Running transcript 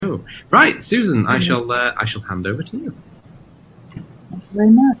go. Right, Susan, I shall hand over to you. Thank you very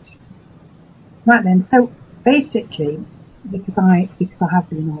much. Right then, so basically, because I have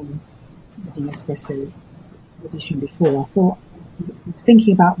been on Wedding Espresso edition before, I was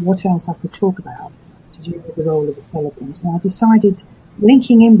thinking about what else I could talk about to do with the role of the celebrant, and I decided,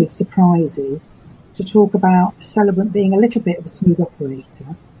 linking in with surprises, to talk about the celebrant being a little bit of a smooth operator,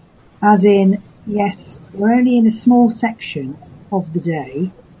 as in, yes, we're only in a small section of the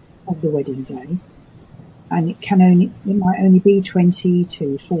day, of the wedding day, and it might only be 20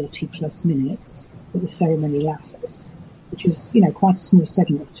 to 40 plus minutes that the ceremony lasts, which is, quite a small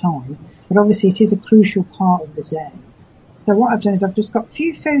segment of time, but obviously it is a crucial part of the day. So what I've done is I've just got a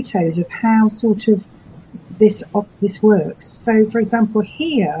few photos of how sort of this works. So for example,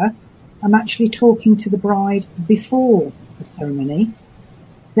 here, I'm actually talking to the bride before the ceremony.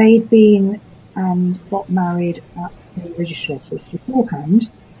 They'd been and got married at the registry office beforehand,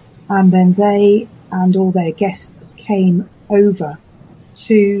 and then they and all their guests came over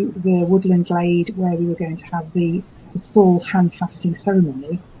to the woodland glade where we were going to have the full hand fasting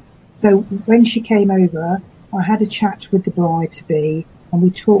ceremony. So when she came over, I had a chat with the bride-to-be, and we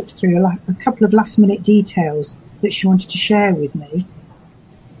talked through a couple of last-minute details that she wanted to share with me,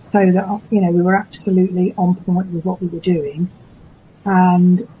 so that, we were absolutely on point with what we were doing.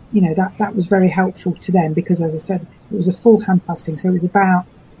 And, that was very helpful to them because, as I said, it was a full hand fasting. So it was about,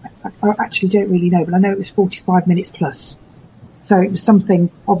 I actually don't really know, but I know it was 45 minutes plus. So it was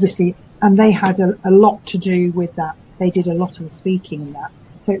something, obviously, and they had a lot to do with that. They did a lot of the speaking in that.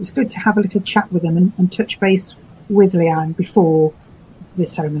 So it was good to have a little chat with them and touch base with Leanne before the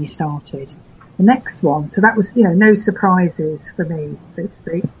ceremony started. The next one, so that was, no surprises for me, so to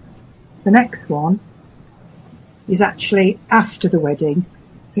speak. The next one is actually after the wedding.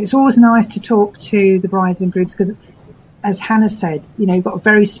 So it's always nice to talk to the brides and grooms because, as Hannah said, you've got a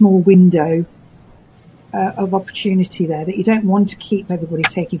very small window of opportunity there that you don't want to keep everybody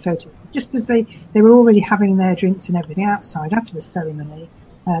taking photos. Just as they were already having their drinks and everything outside after the ceremony.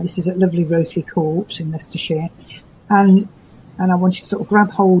 This is at lovely Rothley Court in Leicestershire. And I wanted to sort of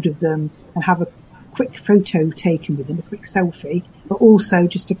grab hold of them and have a quick photo taken with them, a quick selfie, but also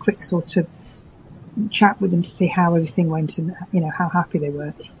just a quick sort of chat with them to see how everything went and, how happy they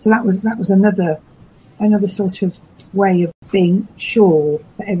were. So that was another sort of way of being sure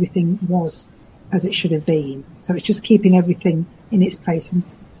that everything was as it should have been. So it's just keeping everything in its place and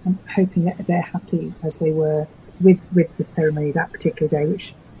hoping that they're happy as they were with the ceremony that particular day,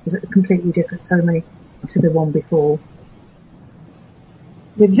 which was a completely different ceremony to the one before.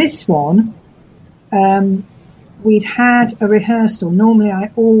 With this one, we'd had a rehearsal. Normally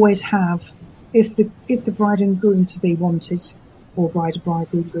I always have, if the bride and groom to be wanted, or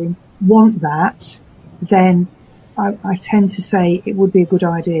bridegroom want that, then I tend to say it would be a good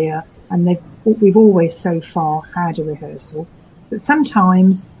idea, and we've always so far had a rehearsal. But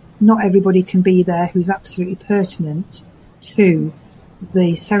sometimes not everybody can be there who's absolutely pertinent to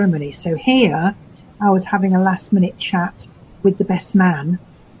the ceremony. So here I was having a last minute chat with the best man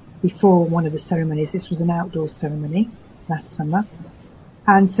before one of the ceremonies. This was an outdoor ceremony last summer.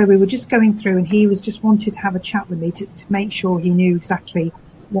 And so we were just going through, and he was just wanted to have a chat with me to make sure he knew exactly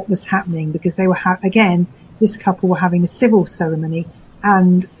what was happening, because they were, again, this couple were having a civil ceremony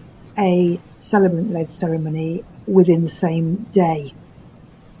and a celebrant-led ceremony within the same day.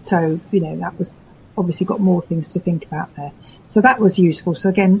 So, that was obviously got more things to think about there. So that was useful. So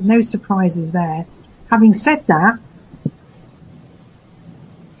again, no surprises there. Having said that,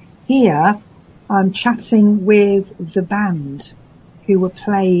 here I'm chatting with the band who were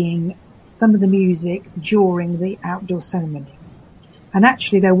playing some of the music during the outdoor ceremony. And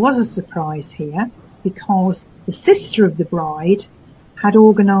actually there was a surprise here, because the sister of the bride had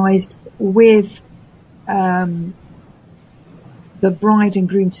organised with the bride and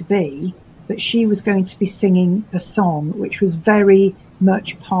groom to be that she was going to be singing a song which was very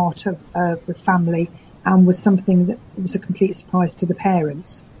much part of the family and was something that was a complete surprise to the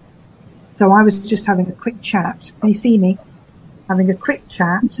parents. So I was just having a quick chat. Can you see me? Having a quick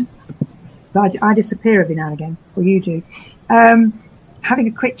chat. I disappear every now and again, or you do. Having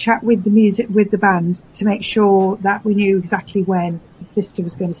a quick chat with the music, with the band, to make sure that we knew exactly when the sister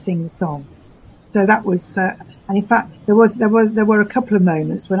was going to sing the song. So that was, and in fact, there were a couple of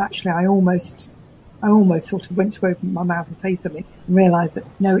moments when actually I almost sort of went to open my mouth and say something and realised that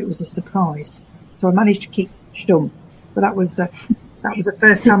no, it was a surprise. So I managed to keep stum. But that was the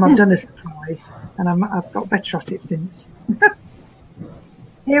first time I've done a surprise, and I've got better at it since.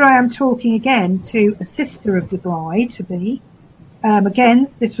 Here I am talking again to a sister of the bride to be. Again,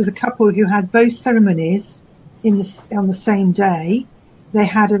 this was a couple who had both ceremonies on the same day, they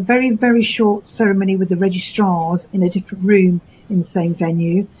had a very, very short ceremony with the registrars in a different room in the same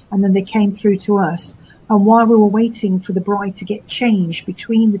venue, and then they came through to us. And while we were waiting for the bride to get changed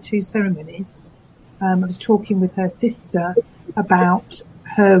between the two ceremonies, I was talking with her sister about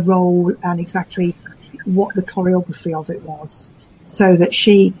her role and exactly what the choreography of it was, so that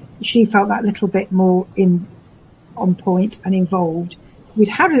she felt that little bit more on point and involved. We'd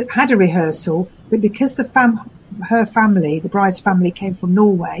had a rehearsal, but because her family, the bride's family, came from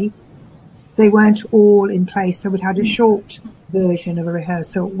Norway, they weren't all in place, so we'd had a short version of a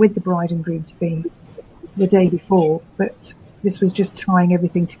rehearsal with the bride and groom to be the day before, but this was just tying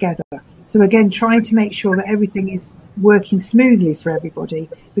everything together. So again, trying to make sure that everything is working smoothly for everybody,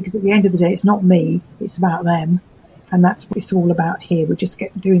 because at the end of the day, it's not me, it's about them, and that's what it's all about here. We're just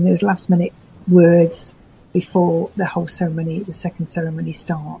doing those last minute words before the whole ceremony, the second ceremony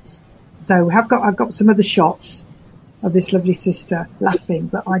starts. So I've got some other shots of this lovely sister laughing,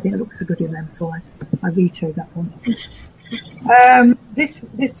 but I didn't look so good in them, so I vetoed that one.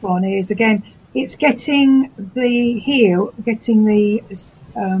 This one is, again, it's getting the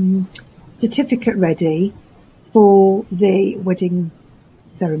certificate ready for the wedding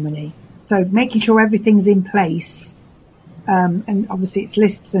ceremony. So making sure everything's in place. And obviously it's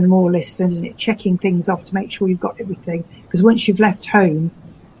lists and more lists, isn't it? Checking things off to make sure you've got everything. Because once you've left home,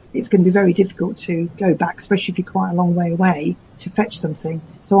 it's going to be very difficult to go back, especially if you're quite a long way away, to fetch something.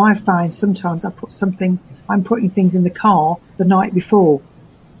 So I find sometimes I'm putting things in the car the night before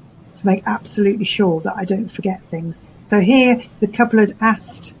to make absolutely sure that I don't forget things. So here, the couple had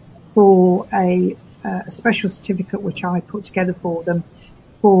asked for a special certificate, which I put together for them,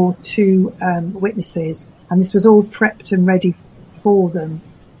 for two witnesses, and this was all prepped and ready for them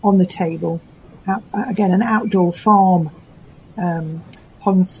on the table. Again, an outdoor farm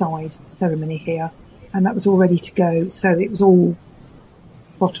pondside ceremony here, and that was all ready to go, so it was all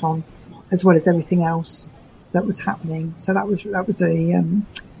spot on, as well as everything else that was happening. So that was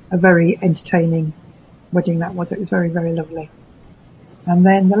a very entertaining wedding. That was. It was very, very lovely. And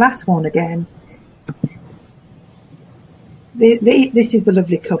then the last one again. This is the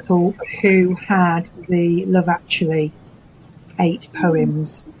lovely couple who had the Love Actually 8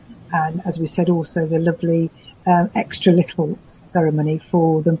 poems, and as we said, also the lovely extra little ceremony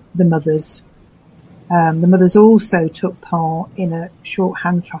for the mothers. The mothers also took part in a short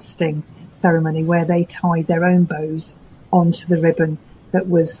hand fasting ceremony where they tied their own bows onto the ribbon that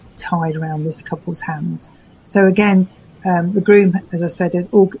was tied around this couple's hands. So again, the groom, as I said, had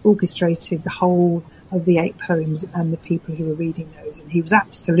orchestrated the whole of the 8 poems and the people who were reading those, and he was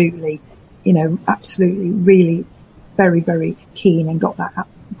absolutely really very, very keen and got that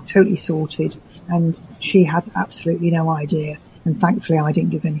totally sorted, and she had absolutely no idea, and thankfully I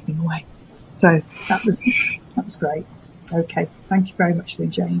didn't give anything away. So that was great. Okay, thank you very much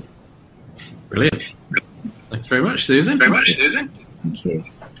then, James. Brilliant. Thanks very much, Susan. Thank you.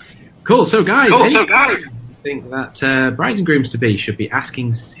 Cool. So guys, I think that brides and grooms to be should be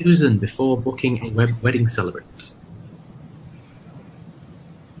asking Susan before booking a wedding celebrant.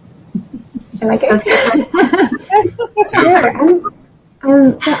 Shall I go? Sure.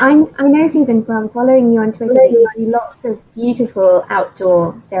 So I know, Susan, from following you on Twitter, that you do lots of beautiful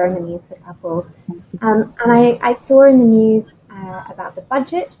outdoor ceremonies for couples. And I saw in the news about the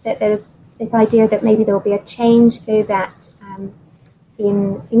budget that there's this idea that maybe there will be a change so that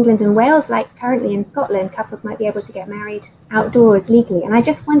in England and Wales, like currently in Scotland, couples might be able to get married outdoors legally. And I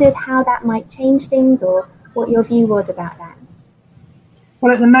just wondered how that might change things, or what your view was about that.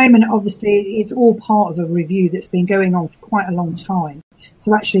 Well, at the moment, obviously, it's all part of a review that's been going on for quite a long time.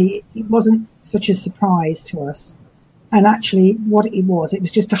 So actually, it wasn't such a surprise to us. And actually, what it was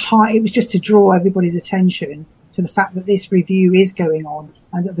just to draw everybody's attention to the fact that this review is going on,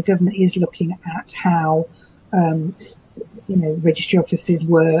 and that the government is looking at how, registry offices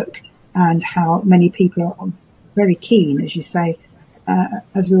work, and how many people are very keen, as you say,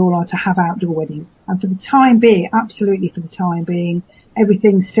 as we all are, to have outdoor weddings. And for the time being, absolutely for the time being,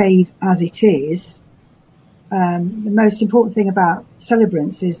 everything stays as it is. The most important thing about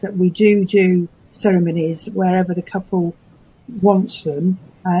celebrants is that we do ceremonies wherever the couple wants them,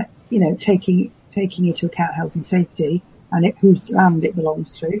 taking into account health and safety and whose land it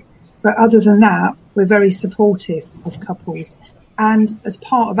belongs to. But other than that, we're very supportive of couples. And as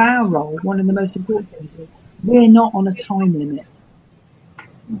part of our role, one of the most important things is we're not on a time limit.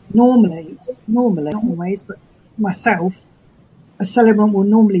 Normally, not always, but myself, a celebrant will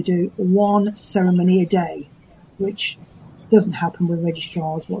normally do one ceremony a day, which doesn't happen with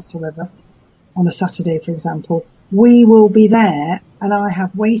registrars whatsoever. On a Saturday, for example, we will be there, and I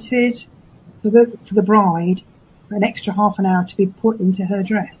have waited for the bride an extra half an hour to be put into her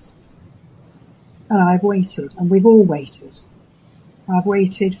dress. And I've waited, and we've all waited. I've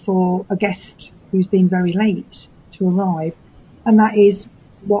waited for a guest who's been very late to arrive, and that is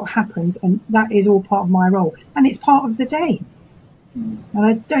what happens, and that is all part of my role, and it's part of the day. And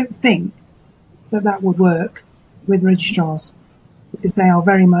I don't think that would work with registrars, because they are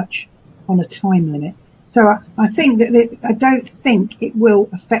very much on a time limit. So I think that I don't think it will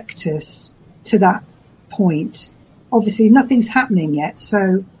affect us to that point. Obviously, nothing's happening yet,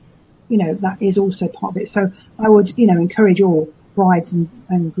 so that is also part of it. So I would encourage all brides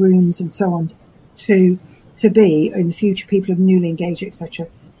and grooms and so on to be in the future, people who are newly engaged, etc.,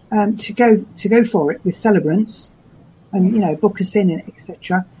 to go for it with celebrants and book us in,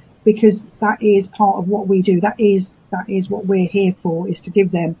 etc. Because that is part of what we do. That is what we're here for, is to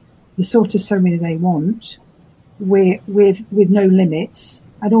give them the sort of ceremony they want, with no limits,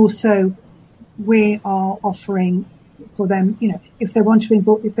 and also we are offering for them, if they want to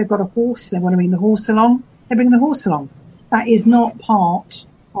involve, if they've got a horse, they want to bring the horse along, they bring the horse along. That is not part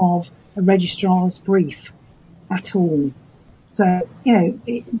of a registrar's brief at all. So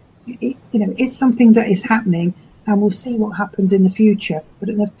it's something that is happening, and we'll see what happens in the future. But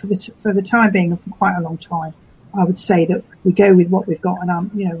for the time being, and for quite a long time, I would say that we go with what we've got, and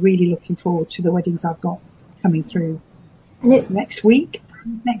I'm really looking forward to the weddings I've got coming through next week,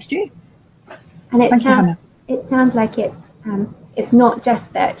 next year. And Thank you, Hannah. It sounds like it's not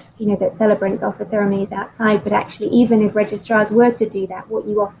just that that celebrants offer ceremonies outside, but actually even if registrars were to do that, what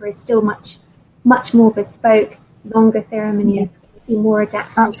you offer is still much more bespoke, longer ceremonies, be more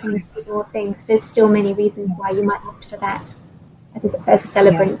adaptable to more things. There's still many reasons why you might opt for that as a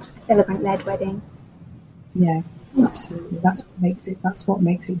celebrant-led wedding. Yeah, absolutely. That's what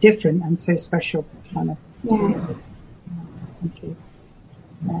makes it different and so special, Hannah. Yeah. Thank you.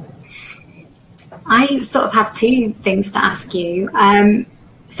 Yeah. I sort of have two things to ask you.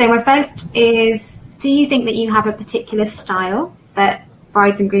 So my first is, do you think that you have a particular style that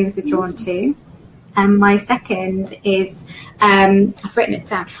brides and grooms are drawn to? And my second is, I've written it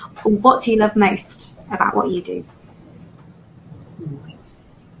down. What do you love most about what you do?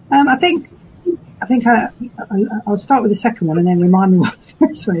 I think I'll start with the second one and then remind me what the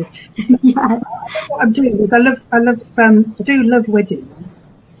first one is. What I'm doing is I do love weddings.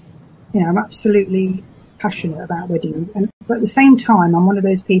 I'm absolutely passionate about weddings, but at the same time, I'm one of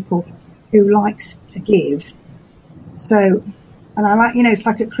those people who likes to give. So, and I like, it's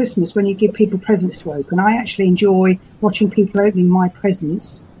like at Christmas when you give people presents to open. I actually enjoy watching people opening my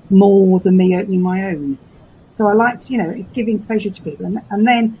presents more than me opening my own. So I like to, it's giving pleasure to people. And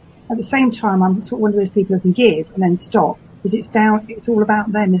then at the same time, I'm sort of one of those people who can give and then stop, because it's all about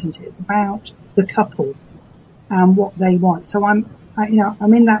them, isn't it? It's about the couple and what they want. So I'm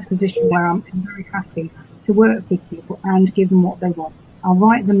in that position where I'm very happy to work with people and give them what they want. I'll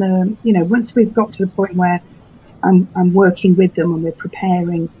write them, once we've got to the point where I'm working with them and we're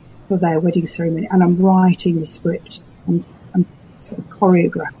preparing for their wedding ceremony and I'm writing the script and I'm sort of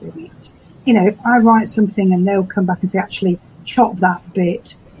choreographing it. If I write something and they'll come back and say, actually, chop that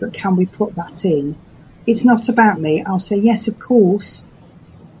bit, but can we put that in? It's not about me. I'll say, yes, of course.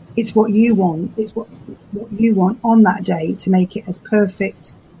 It's what you want. It's what you want on that day to make it as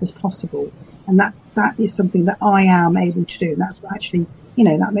perfect as possible. And that is something that I am able to do. And that's what actually,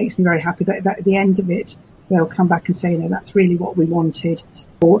 that makes me very happy that at the end of it, they'll come back and say, that's really what we wanted.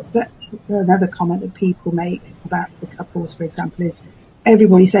 Or another comment that people make about the couples, for example, is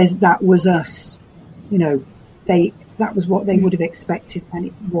everybody says that was us. That was what they would have expected, and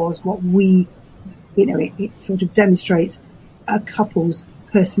it was what we, it sort of demonstrates a couple's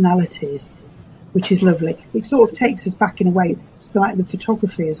personalities, which is lovely. It sort of takes us back in a way to like the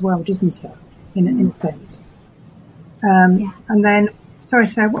photography as well, doesn't it? In a sense. And then, sorry,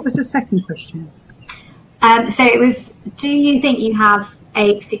 Sarah, what was the second question? So it was, do you think you have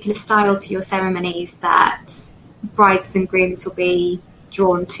a particular style to your ceremonies that brides and grooms will be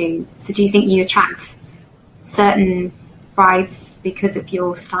drawn to? So do you think you attract certain brides because of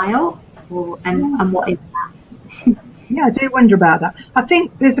your style, and what is that? Yeah, I do wonder about that. I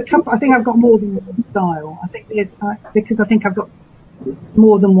think there's a couple. I think I've got more than one style. I think there's because I think I've got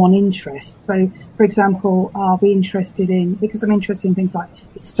more than one interest. So, for example, I'll be interested in, because I'm interested in things like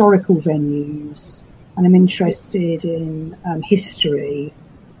historical venues, and I'm interested in history,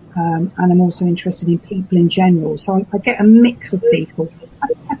 and I'm also interested in people in general. So I get a mix of people.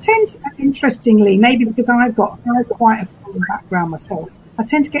 I tend to, interestingly, maybe because I've got quite a foreign background myself, I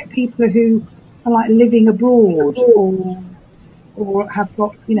tend to get people who are like living abroad or have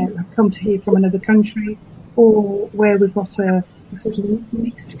got, have come to here from another country, or where we've got a sort of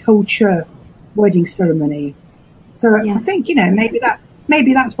mixed culture wedding ceremony. So I think, maybe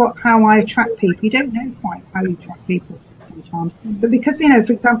that's how I attract people. You don't know quite how you attract people sometimes, but because,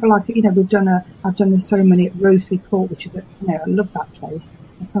 for example, I've done the ceremony at Roseley Court, which is I love that place.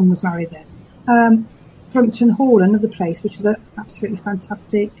 My son was married there. Frumpton Hall, another place, which is absolutely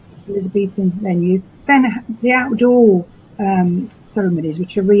fantastic Elizabethan venue. Then the outdoor ceremonies,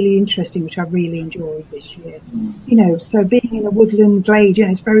 which are really interesting, which I really enjoyed this year. So being in a woodland glade,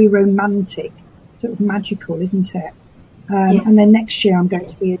 it's very romantic, sort of magical, isn't it? And then next year I'm going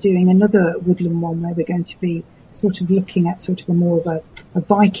to be doing another woodland one where we're going to be sort of looking at sort of more of a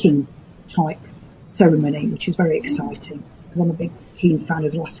Viking type ceremony, which is very exciting because I'm a big keen fan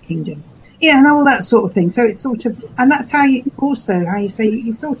of Last Kingdom. And all that sort of thing. So it's sort of, and that's how you say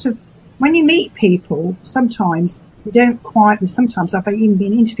you sort of, when you meet people, sometimes you don't quite, sometimes I've even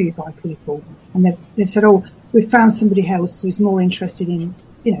been interviewed by people and they've said, oh, we've found somebody else who's more interested in,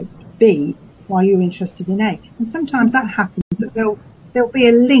 B while you're interested in A. And sometimes that happens, that there'll be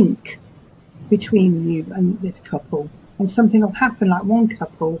a link between you and this couple and something will happen, like one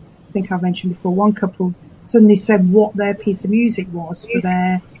couple, I think I've mentioned before, one couple suddenly said what their piece of music was for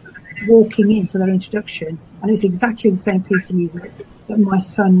their walking in, for their introduction, and it was exactly the same piece of music that my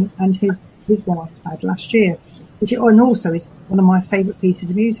son and his wife had last year, and also is one of my favourite pieces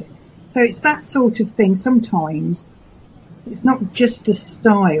of music. So it's that sort of thing. Sometimes it's not just the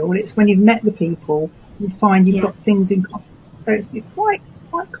style, it's when you've met the people, you find you've got things in common. So it's quite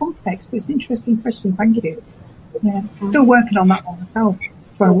complex, but it's an interesting question. Thank you. Yeah, still working on that one myself,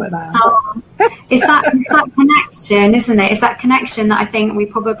 trying to work that out. It's that connection, isn't it? It's that connection that I think we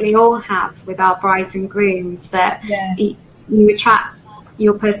probably all have with our brides and grooms, that you attract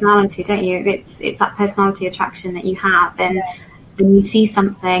your personality, don't you? It's that personality attraction that you have, and you see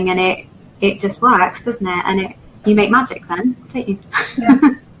something and it just works, doesn't it? And you make magic then, don't you?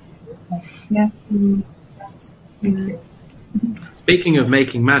 Yeah. Speaking of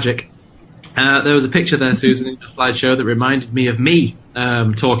making magic, there was a picture there, Susan, in the slideshow that reminded me of me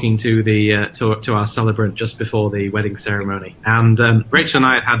talking to the to our celebrant just before the wedding ceremony. And Rachel and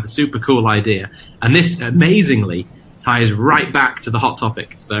I had the super cool idea, and this amazingly ties right back to the hot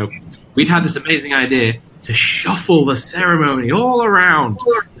topic. So we'd had this amazing idea to shuffle the ceremony all around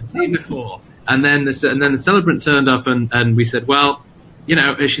the day before, and then the celebrant turned up, and we said, well,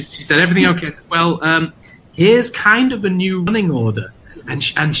 she said, everything okay? I said, well, here's kind of a new running order,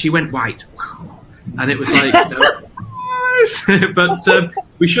 and she went white, and it was like, but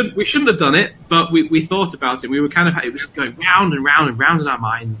we shouldn't have done it, but we thought about it. We were it was going round and round and round in our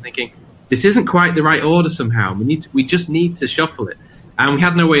minds, thinking this isn't quite the right order somehow. We just need to shuffle it, and we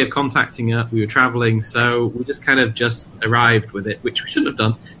had no way of contacting her. We were traveling, so we just kind of just arrived with it, which we shouldn't have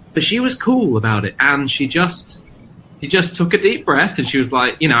done. But she was cool about it, and she just took a deep breath, and she was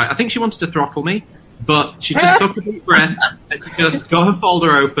like, I think she wanted to throttle me, but she just took a deep breath, and she just got her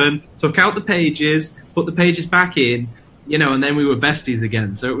folder open, took out the pages, put the pages back in, and then we were besties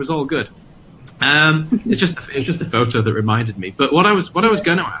again. So it was all good. It was just a photo that reminded me. But what I was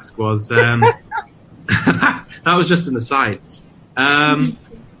going to ask was, that was just an aside.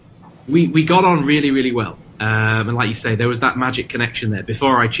 We got on really, really well. And like you say, there was that magic connection there.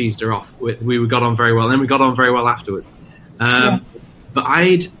 Before I cheesed her off, we got on very well, and then we got on very well afterwards.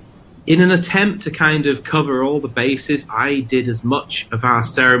 But in an attempt to kind of cover all the bases, I did as much of our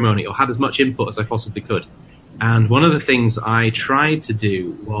ceremony, or had as much input as I possibly could. And one of the things I tried to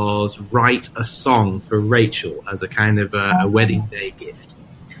do was write a song for Rachel as a kind of a wedding day gift.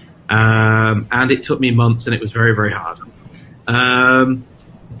 And it took me months, and it was very, very hard.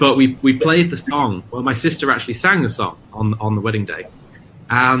 But we played the song. Well, my sister actually sang the song on the wedding day,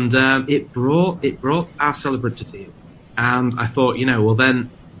 and it brought our celebrant to tears. And I thought, well, then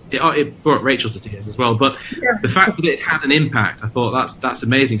it brought Rachel to tears as well. But the fact that it had an impact, I thought that's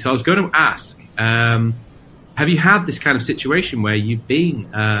amazing. So I was going to ask, have you had this kind of situation where you've been,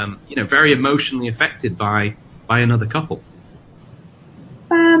 very emotionally affected by another couple?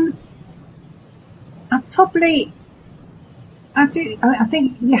 I do. I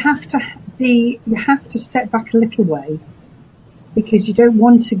think you have to step back a little way, because you don't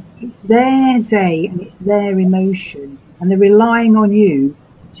want to. It's their day and it's their emotion, and they're relying on you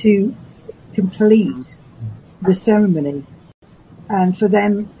to complete the ceremony, and for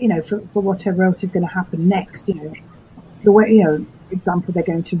them, for whatever else is going to happen next. The way, for example, they're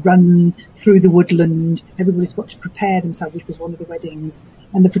going to run through the woodland. Everybody's got to prepare themselves, which was one of the weddings.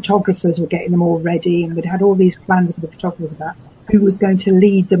 And the photographers were getting them all ready, and we'd had all these plans with the photographers about who was going to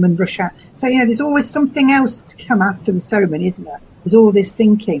lead them and rush out. So, there's always something else to come after the ceremony, isn't there? There's all this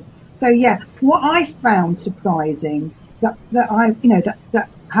thinking. So, what I found surprising that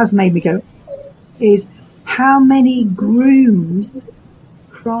has made me go is how many grooms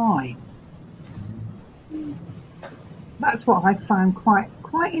cry. That's what I found quite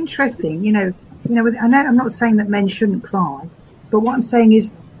interesting. I know I'm not saying that men shouldn't cry, but what I'm saying is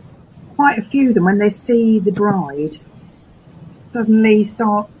quite a few of them, when they see the bride, suddenly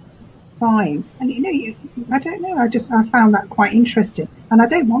start crying. And I don't know, I found that quite interesting. And I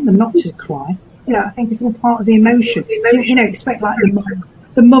don't want them not to cry. I think it's all part of the emotion. Expect like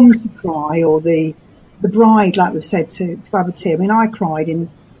the mum to cry, or the bride, like we've said, to have a tear. I mean, I cried in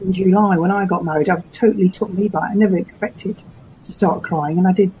July when I got married. It totally took me back. I never expected to start crying, and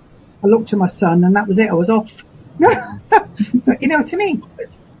I did. I looked at my son, and that was it. I was off. But you know what I mean?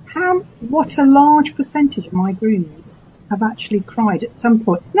 What a large percentage of my grooms have actually cried at some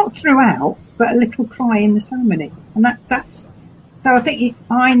point, not throughout, but a little cry in the ceremony, and that's. So I think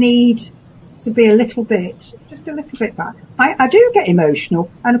I need to be just a little bit back. I do get emotional,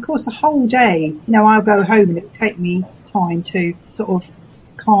 and of course the whole day, I'll go home and it'll take me time to sort of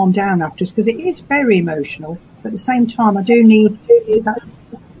calm down afterwards, because it is very emotional. But at the same time, I do need that,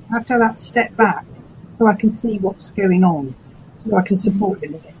 after that step back, so I can see what's going on, so I can support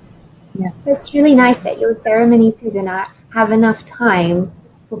it. Yeah. It's really nice that your ceremonies, Susan, have enough time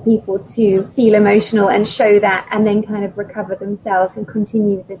for people to feel emotional and show that, and then kind of recover themselves and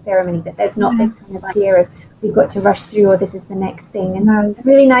continue with the ceremony, that there's not this kind of idea of we've got to rush through, or this is the next thing. And it's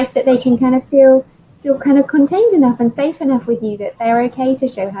really nice that they can kind of feel kind of contained enough and safe enough with you that they're okay to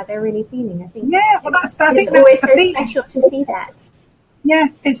show how they're really feeling. I think I think always so special to see that. Yeah,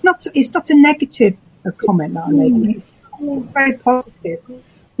 it's not a negative comment that I'm making. It's very positive.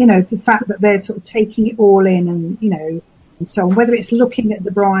 The fact that they're sort of taking it all in, and and so on, whether it's looking at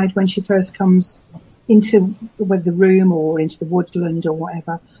the bride when she first comes into the room or into the woodland or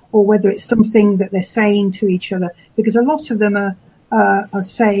whatever, or whether it's something that they're saying to each other, because a lot of them are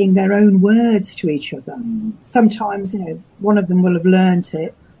saying their own words to each other. Sometimes, one of them will have learnt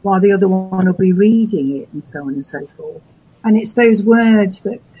it while the other one will be reading it, and so on and so forth. And it's those words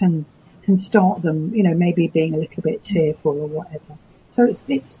that can start them, maybe being a little bit tearful or whatever. So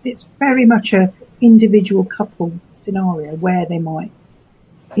it's very much a individual couple scenario where they might,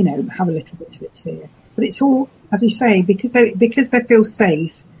 have a little bit of a tear. But it's all, as you say, because they feel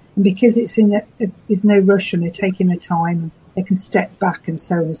safe, and because there's no rush and they're taking their time, and they can step back and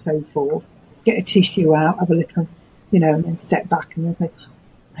so on and so forth, get a tissue out, have a little, and then step back and then say,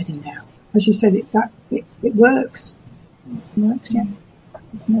 I don't know. As you said, it works. It works, yeah.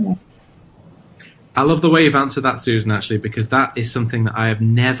 Definitely. I love the way you've answered that, Susan, actually, because that is something that I have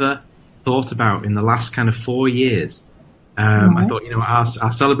never thought about in the last kind of 4 years. I thought,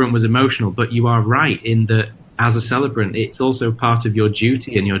 our celebrant was emotional, but you are right in that as a celebrant, it's also part of your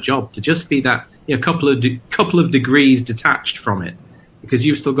duty and your job to just be that couple of degrees detached from it, because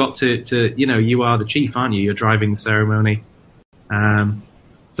you've still got to you are the chief, aren't you? You're driving the ceremony.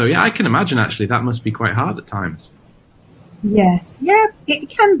 So yeah, I can imagine actually that must be quite hard at times. Yes, yeah, it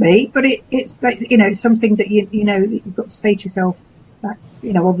can be, but it's like, it's something that you've got to say to yourself that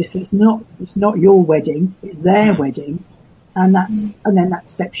obviously it's not your wedding, it's their wedding, and then that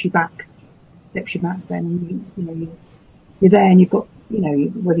steps you back then, and you're there, and you've got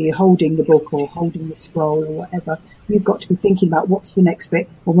whether you're holding the book or holding the scroll or whatever, you've got to be thinking about what's the next bit,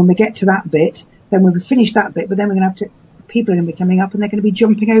 or when we get to that bit, then we've finished that bit, but then we're going to people are going to be coming up and they're going to be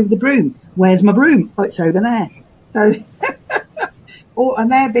jumping over the broom. Where's my broom? Oh, it's over there. So,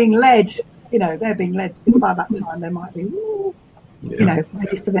 and they're being led, because by that time they might be,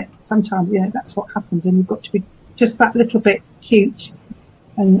 ready for that. Sometimes, that's what happens, and you've got to be just that little bit cute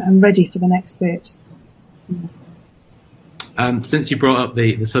and ready for the next bit. Since you brought up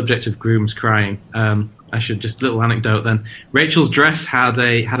the subject of grooms crying, I should just little anecdote then. Rachel's dress had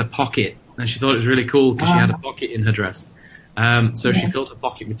a pocket, and she thought it was really cool because she had a pocket in her dress. So she filled her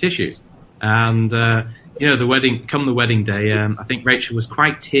pocket with tissues, and the wedding day, I think Rachel was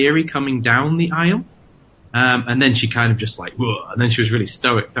quite teary coming down the aisle. And then she kind of just like, whoa, and then she was really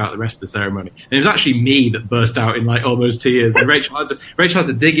stoic throughout the rest of the ceremony. And it was actually me that burst out in like almost tears. And Rachel had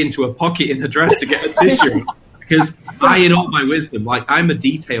to dig into a pocket in her dress to get a tissue. Because in all my wisdom, like I'm a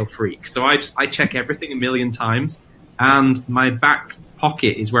detail freak. So I check everything a million times. And my back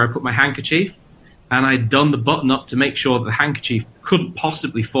pocket is where I put my handkerchief. And I'd done the button up to make sure that the handkerchief couldn't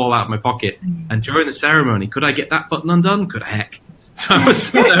possibly fall out of my pocket. And during the ceremony, could I get that button undone? Could heck. So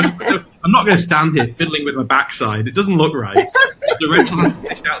I'm not going to stand here fiddling with my backside. It doesn't look right. So Rachel has to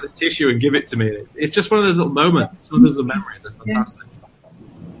take out this tissue and give it to me. It's just one of those little moments. It's one of those little memories. They're fantastic.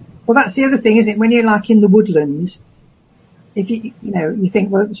 Well, that's the other thing, isn't it? When you're like in the woodland, if you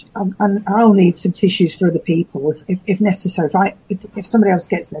think, well, I'll need some tissues for other people if necessary. If somebody else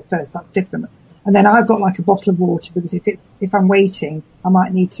gets there first, that's different. And then I've got like a bottle of water because if I'm waiting, I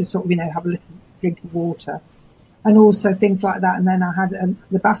might need to sort of, have a little drink of water. And also things like that. And then I had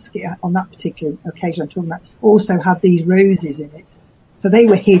the basket on that particular occasion I'm talking about also had these roses in it. So they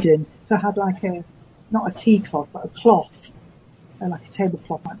were hidden. So I had like not a tea cloth, but a cloth, like a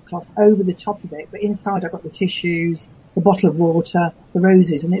tablecloth cloth over the top of it. But inside I got the tissues, the bottle of water, the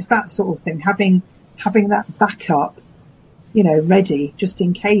roses. And it's that sort of thing, having that backup, ready just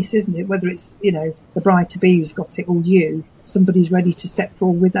in case, isn't it? Whether it's, the bride-to-be who's got it or somebody's ready to step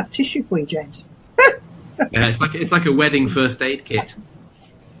forward with that tissue for you, James. Yeah, it's like a wedding first aid kit.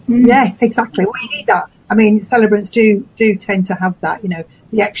 Yeah, exactly. Well, you need that. I mean, celebrants do tend to have that,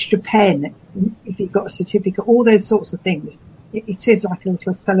 the extra pen, if you've got a certificate, all those sorts of things. It is like a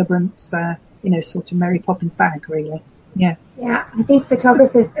little celebrant's, sort of Mary Poppins bag, really. Yeah. Yeah, I think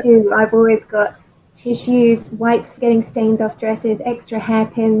photographers too. I've always got tissues, wipes for getting stains off dresses, extra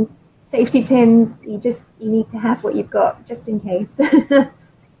hairpins, safety pins. You need to have what you've got just in case.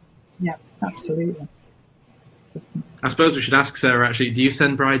 Yeah, absolutely. I suppose we should ask Sarah, actually, do you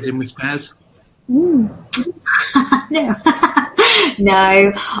send brides in with spares? Mm. No.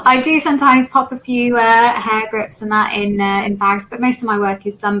 No. I do sometimes pop a few hair grips and that in bags, but most of my work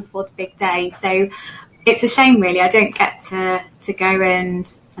is done before the big day. So it's a shame, really. I don't get to go and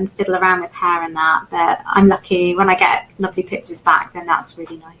fiddle around with hair and that, but I'm lucky when I get lovely pictures back, then that's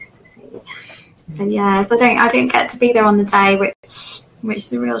really nice to see. So yeah, so I don't get to be there on the day, which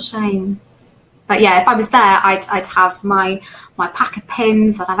is a real shame. But yeah, if I was there, I'd have my pack of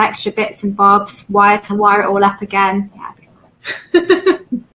pins, I'd have extra bits and bobs, wire it all up again. Yeah.